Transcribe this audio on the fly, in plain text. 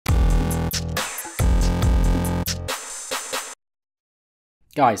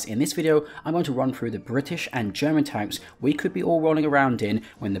Guys, in this video, I'm going to run through the British and German tanks we could be all rolling around in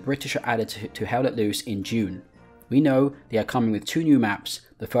when the British are added to Hell Let Loose in June. We know they are coming with two new maps,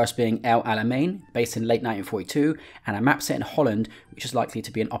 the first being El Alamein, based in late 1942, and a map set in Holland, which is likely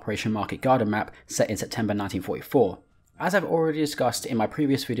to be an Operation Market Garden map set in September 1944. As I've already discussed in my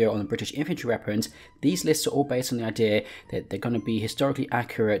previous video on the British infantry weapons, these lists are all based on the idea that they're going to be historically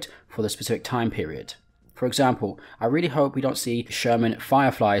accurate for the specific time period. For example, I really hope we don't see Sherman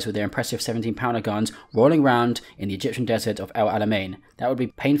Fireflies with their impressive 17-pounder guns rolling around in the Egyptian desert of El Alamein. That would be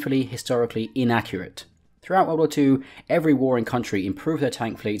painfully historically inaccurate. Throughout World War II, every warring country improved their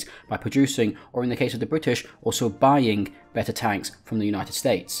tank fleets by producing, or in the case of the British, also buying better tanks from the United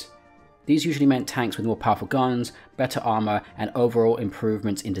States. These usually meant tanks with more powerful guns, better armour, and overall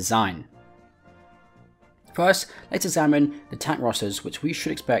improvements in design. First, let's examine the tank rosters which we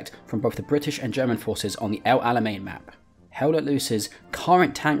should expect from both the British and German forces on the El Alamein map. Hell Let Loose's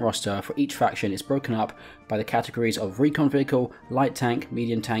current tank roster for each faction is broken up by the categories of recon vehicle, light tank,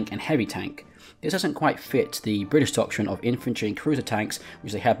 medium tank, and heavy tank. This doesn't quite fit the British doctrine of infantry and cruiser tanks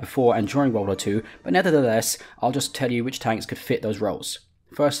which they had before and during World War II, but nevertheless, I'll just tell you which tanks could fit those roles.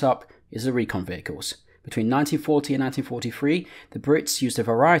 First up is the recon vehicles. Between 1940 and 1943, the Brits used a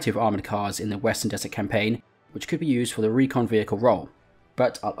variety of armoured cars in the Western Desert Campaign, which could be used for the recon vehicle role.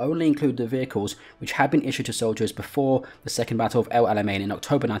 But I'll only include the vehicles which had been issued to soldiers before the Second Battle of El Alamein in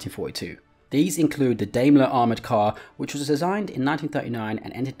October 1942. These include the Daimler armoured car, which was designed in 1939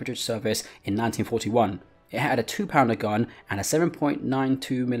 and entered British service in 1941. It had a 2-pounder gun and a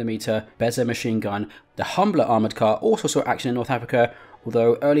 7.92mm Bezer machine gun. The Humbler armoured car also saw action in North Africa,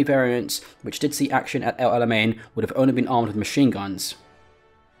 although early variants which did see action at El Alamein would have only been armed with machine guns.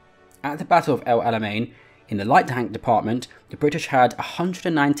 At the Battle of El Alamein, in the light tank department, the British had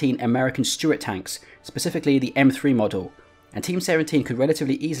 119 American Stuart tanks, specifically the M3 model, and Team 17 could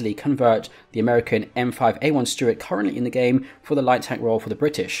relatively easily convert the American M5A1 Stuart currently in the game for the light tank role for the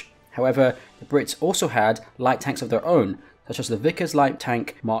British. However, the Brits also had light tanks of their own, such as the Vickers light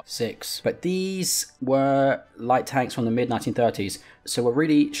tank Mark VI, but these were light tanks from the mid-1930s, so were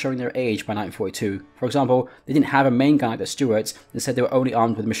really showing their age by 1942. For example, they didn't have a main gun like the Stuarts, instead they were only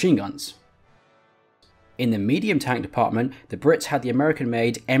armed with machine guns. In the medium tank department, the Brits had the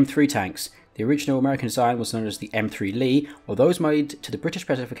American-made M3 tanks. The original American design was known as the M3 Lee, while those made to the British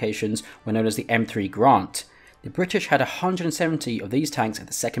specifications were known as the M3 Grant. The British had 170 of these tanks at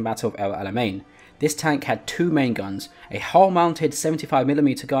the Second Battle of El Alamein. This tank had two main guns, a hull-mounted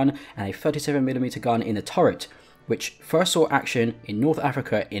 75mm gun and a 37mm gun in the turret, which first saw action in North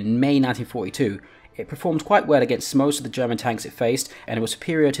Africa in May 1942. It performed quite well against most of the German tanks it faced, and it was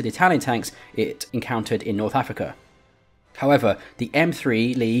superior to the Italian tanks it encountered in North Africa. However, the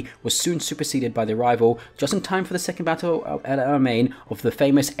M3 Lee was soon superseded by the arrival, just in time for the Second Battle of El Alamein, of the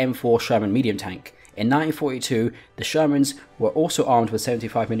famous M4 Sherman medium tank. In 1942, the Shermans were also armed with a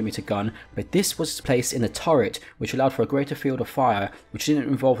 75mm gun, but this was placed in the turret, which allowed for a greater field of fire, which didn't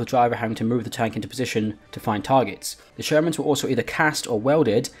involve the driver having to move the tank into position to find targets. The Shermans were also either cast or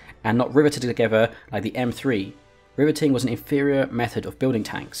welded, and not riveted together like the M3. Riveting was an inferior method of building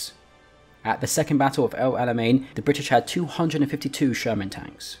tanks. At the Second Battle of El Alamein, the British had 252 Sherman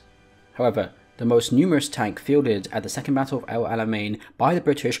tanks. However, the most numerous tank fielded at the Second Battle of El Alamein by the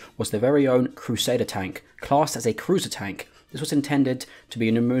British was their very own Crusader tank, classed as a cruiser tank. This was intended to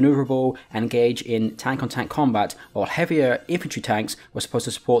be manoeuvrable and engage in tank-on-tank combat, while heavier infantry tanks were supposed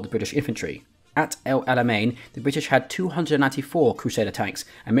to support the British infantry. At El Alamein, the British had 294 Crusader tanks,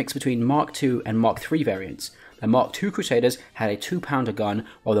 a mix between Mark II and Mark III variants. The Mark II Crusaders had a 2-pounder gun,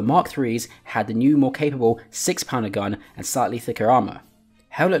 while the Mark IIIs had the new, more capable 6-pounder gun and slightly thicker armour.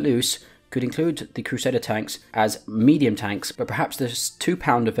 Hell Let Loose could include the Crusader tanks as medium tanks, but perhaps this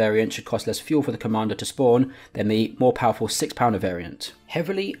 2-pounder variant should cost less fuel for the commander to spawn than the more powerful 6-pounder variant.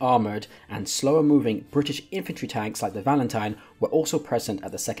 Heavily armoured and slower moving British infantry tanks like the Valentine were also present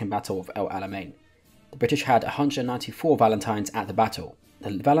at the Second Battle of El Alamein. The British had 194 Valentines at the battle.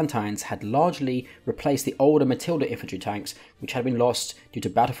 The Valentines had largely replaced the older Matilda infantry tanks, which had been lost due to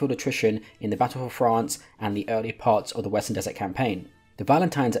battlefield attrition in the Battle for France and the early parts of the Western Desert Campaign. The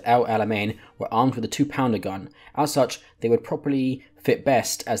Valentines at El Alamein were armed with a 2-pounder gun. As such, they would probably fit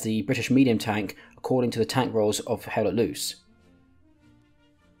best as the British medium tank according to the tank roles of Hell Let Loose.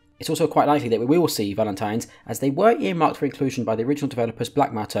 It's also quite likely that we will see Valentines, as they were earmarked for inclusion by the original developers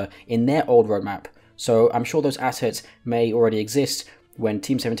Black Matter in their old roadmap, so I'm sure those assets may already exist when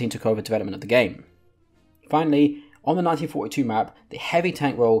Team 17 took over development of the game. Finally, on the 1942 map, the heavy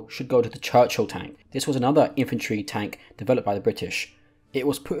tank role should go to the Churchill tank. This was another infantry tank developed by the British. It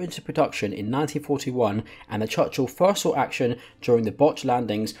was put into production in 1941 and the Churchill first saw action during the botched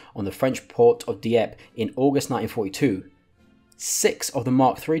landings on the French port of Dieppe in August 1942. 6 of the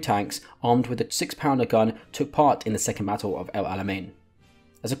Mark III tanks armed with a 6-pounder gun took part in the Second Battle of El Alamein.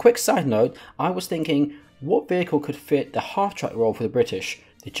 As a quick side note, I was thinking, what vehicle could fit the half-track role for the British?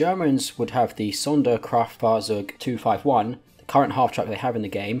 The Germans would have the Sonderkraftfahrzeug 251, the current half-track they have in the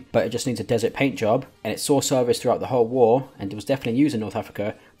game, but it just needs a desert paint job, and it saw service throughout the whole war, and it was definitely used in North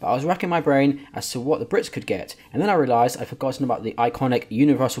Africa, but I was racking my brain as to what the Brits could get, and then I realised I'd forgotten about the iconic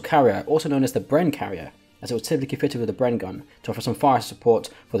Universal Carrier, also known as the Bren Carrier, as it was typically fitted with a Bren gun to offer some fire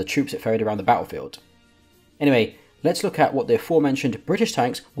support for the troops it ferried around the battlefield. Anyway, let's look at what the aforementioned British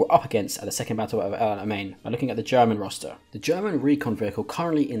tanks were up against at the Second Battle of El Alamein by looking at the German roster. The German recon vehicle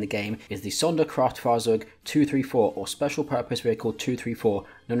currently in the game is the Sonderkraftfahrzeug 234 or Special Purpose Vehicle 234,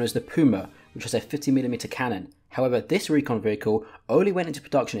 known as the Puma, which has a 50mm cannon. However, this recon vehicle only went into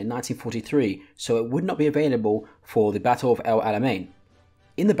production in 1943, so it would not be available for the Battle of El Alamein.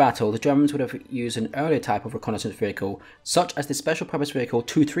 In the battle, the Germans would have used an earlier type of reconnaissance vehicle, such as the Special Purpose Vehicle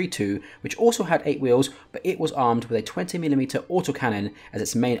 232, which also had 8 wheels, but it was armed with a 20mm autocannon as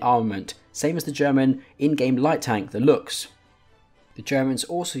its main armament, same as the German in-game light tank, the Lux. The Germans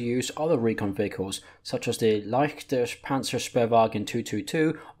also used other recon vehicles, such as the Leichte Panzersperrwagen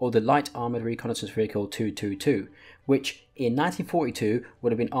 222 or the Light Armoured Reconnaissance Vehicle 222, which in 1942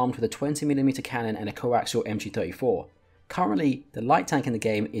 would have been armed with a 20mm cannon and a coaxial MG34. Currently, the light tank in the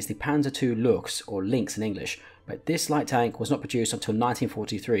game is the Panzer II Lux, or Lynx in English, but this light tank was not produced until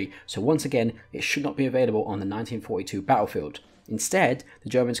 1943, so once again, it should not be available on the 1942 battlefield. Instead, the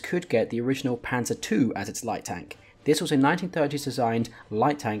Germans could get the original Panzer II as its light tank. This was a 1930s designed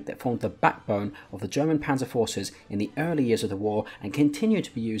light tank that formed the backbone of the German panzer forces in the early years of the war and continued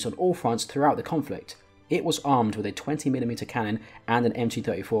to be used on all fronts throughout the conflict. It was armed with a 20mm cannon and an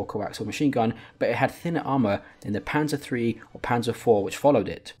MG34 coaxial machine gun, but it had thinner armour than the Panzer III or Panzer IV which followed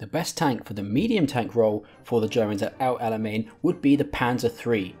it. The best tank for the medium tank role for the Germans at El Alamein would be the Panzer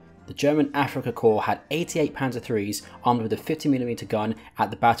III. The German Afrika Korps had 88 Panzer IIIs armed with a 50mm gun at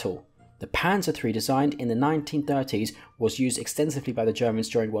the battle. The Panzer III, designed in the 1930s, was used extensively by the Germans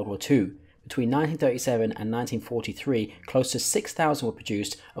during World War II. Between 1937 and 1943, close to 6,000 were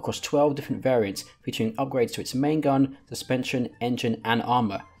produced across 12 different variants, featuring upgrades to its main gun, suspension, engine, and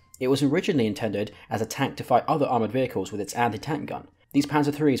armour. It was originally intended as a tank to fight other armoured vehicles with its anti-tank gun. These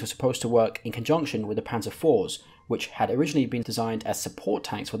Panzer IIIs were supposed to work in conjunction with the Panzer IVs, which had originally been designed as support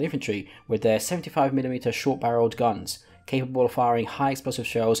tanks for the infantry with their 75mm short-barreled guns, capable of firing high explosive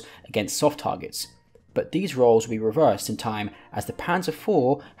shells against soft targets. But these roles will be reversed in time, as the Panzer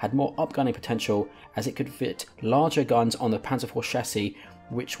IV had more upgunning potential, as it could fit larger guns on the Panzer IV chassis,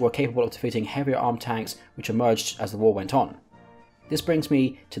 which were capable of defeating heavier armed tanks which emerged as the war went on. This brings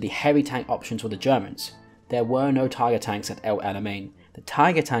me to the heavy tank options for the Germans. There were no Tiger tanks at El Alamein. The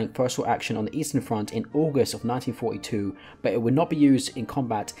Tiger tank first saw action on the Eastern Front in August of 1942, but it would not be used in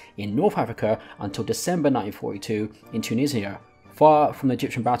combat in North Africa until December 1942 in Tunisia, far from the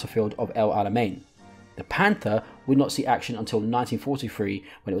Egyptian battlefield of El Alamein. The Panther would not see action until 1943,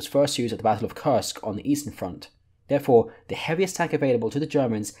 when it was first used at the Battle of Kursk on the Eastern Front. Therefore, the heaviest tank available to the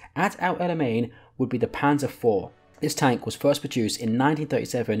Germans at El Alamein would be the Panzer IV. This tank was first produced in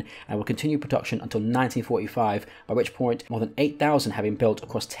 1937 and will continue production until 1945, by which point more than 8,000 have been built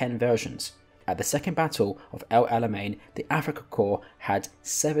across 10 versions. At the Second Battle of El Alamein, the Afrika Korps had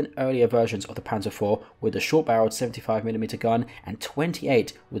 7 earlier versions of the Panzer IV with a short-barreled 75mm gun and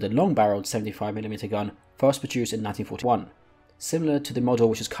 28 with a long-barreled 75mm gun, first produced in 1941, similar to the model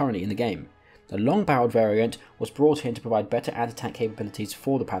which is currently in the game. The long-barreled variant was brought in to provide better anti-tank capabilities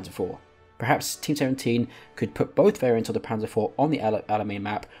for the Panzer IV. Perhaps Team 17 could put both variants of the Panzer IV on the El Alamein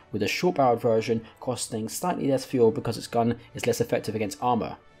map, with a short-barreled version costing slightly less fuel because its gun is less effective against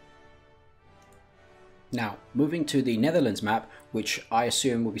armour. Now, moving to the Netherlands map, which I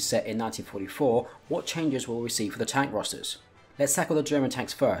assume will be set in 1944, what changes will we see for the tank rosters? Let's tackle the German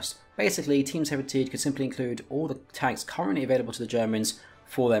tanks first. Basically, Team 17 could simply include all the tanks currently available to the Germans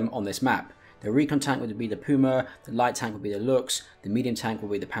for them on this map. The recon tank would be the Puma, the light tank would be the Lux, the medium tank would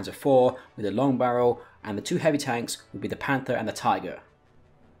be the Panzer IV with a long barrel, and the 2 heavy tanks would be the Panther and the Tiger.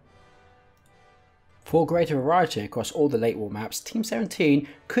 For greater variety across all the late war maps, Team 17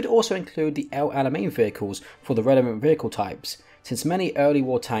 could also include the El Alamein vehicles for the relevant vehicle types, since many early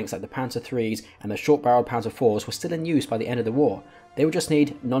war tanks like the Panzer IIIs and the short-barreled Panzer IVs were still in use by the end of the war. They would just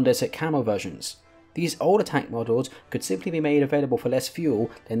need non-desert camo versions. These older tank models could simply be made available for less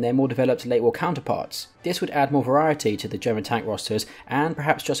fuel than their more developed late war counterparts. This would add more variety to the German tank rosters and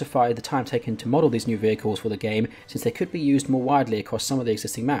perhaps justify the time taken to model these new vehicles for the game, since they could be used more widely across some of the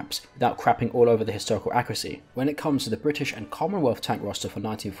existing maps without crapping all over the historical accuracy. When it comes to the British and Commonwealth tank roster for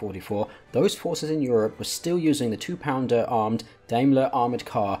 1944, those forces in Europe were still using the 2-pounder armed Daimler armoured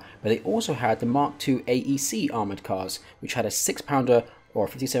car, but they also had the Mark II AEC armoured cars, which had a 6-pounder or a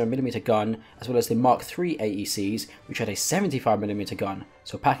 57mm gun, as well as the Mark III AECs, which had a 75mm gun,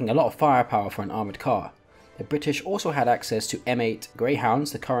 so packing a lot of firepower for an armoured car. The British also had access to M8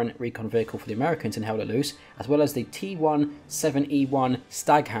 Greyhounds, the current recon vehicle for the Americans in Hell Let Loose, as well as the T-17E1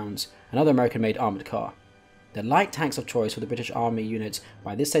 Staghounds, another American-made armoured car. The light tanks of choice for the British Army units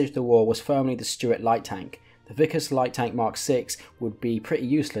by this stage of the war was firmly the Stuart light tank. The Vickers light tank Mark VI would be pretty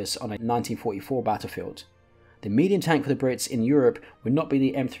useless on a 1944 battlefield. The medium tank for the Brits in Europe would not be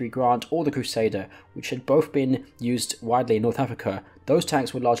the M3 Grant or the Crusader, which had both been used widely in North Africa. Those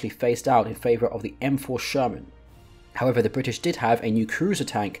tanks were largely phased out in favour of the M4 Sherman. However, the British did have a new cruiser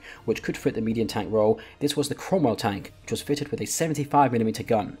tank which could fit the medium tank role. This was the Cromwell tank, which was fitted with a 75mm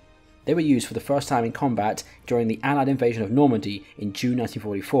gun. They were used for the first time in combat during the Allied invasion of Normandy in June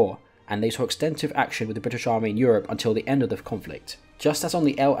 1944, and they saw extensive action with the British Army in Europe until the end of the conflict. Just as on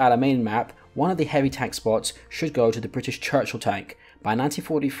the El Alamein map, one of the heavy tank spots should go to the British Churchill tank. By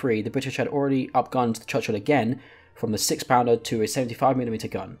 1943, the British had already upgunned the Churchill again from the 6-pounder to a 75mm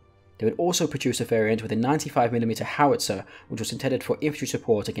gun. They would also produce a variant with a 95mm howitzer, which was intended for infantry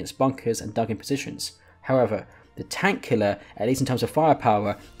support against bunkers and dug-in positions. However, the tank killer, at least in terms of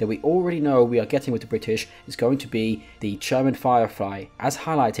firepower, that we already know we are getting with the British is going to be the German Firefly, as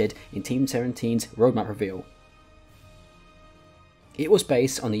highlighted in Team 17's roadmap reveal. It was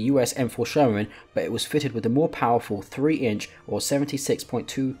based on the US M4 Sherman, but it was fitted with the more powerful 3-inch or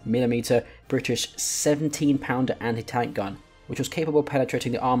 76.2mm British 17-pounder anti-tank gun, which was capable of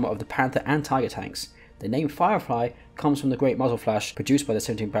penetrating the armour of the Panther and Tiger tanks. The name Firefly comes from the great muzzle flash produced by the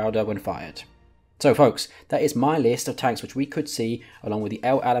 17-pounder when fired. So folks, that is my list of tanks which we could see along with the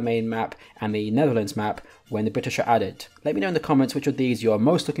El Alamein map and the Netherlands map when the British are added. Let me know in the comments which of these you are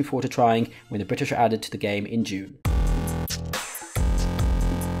most looking forward to trying when the British are added to the game in June.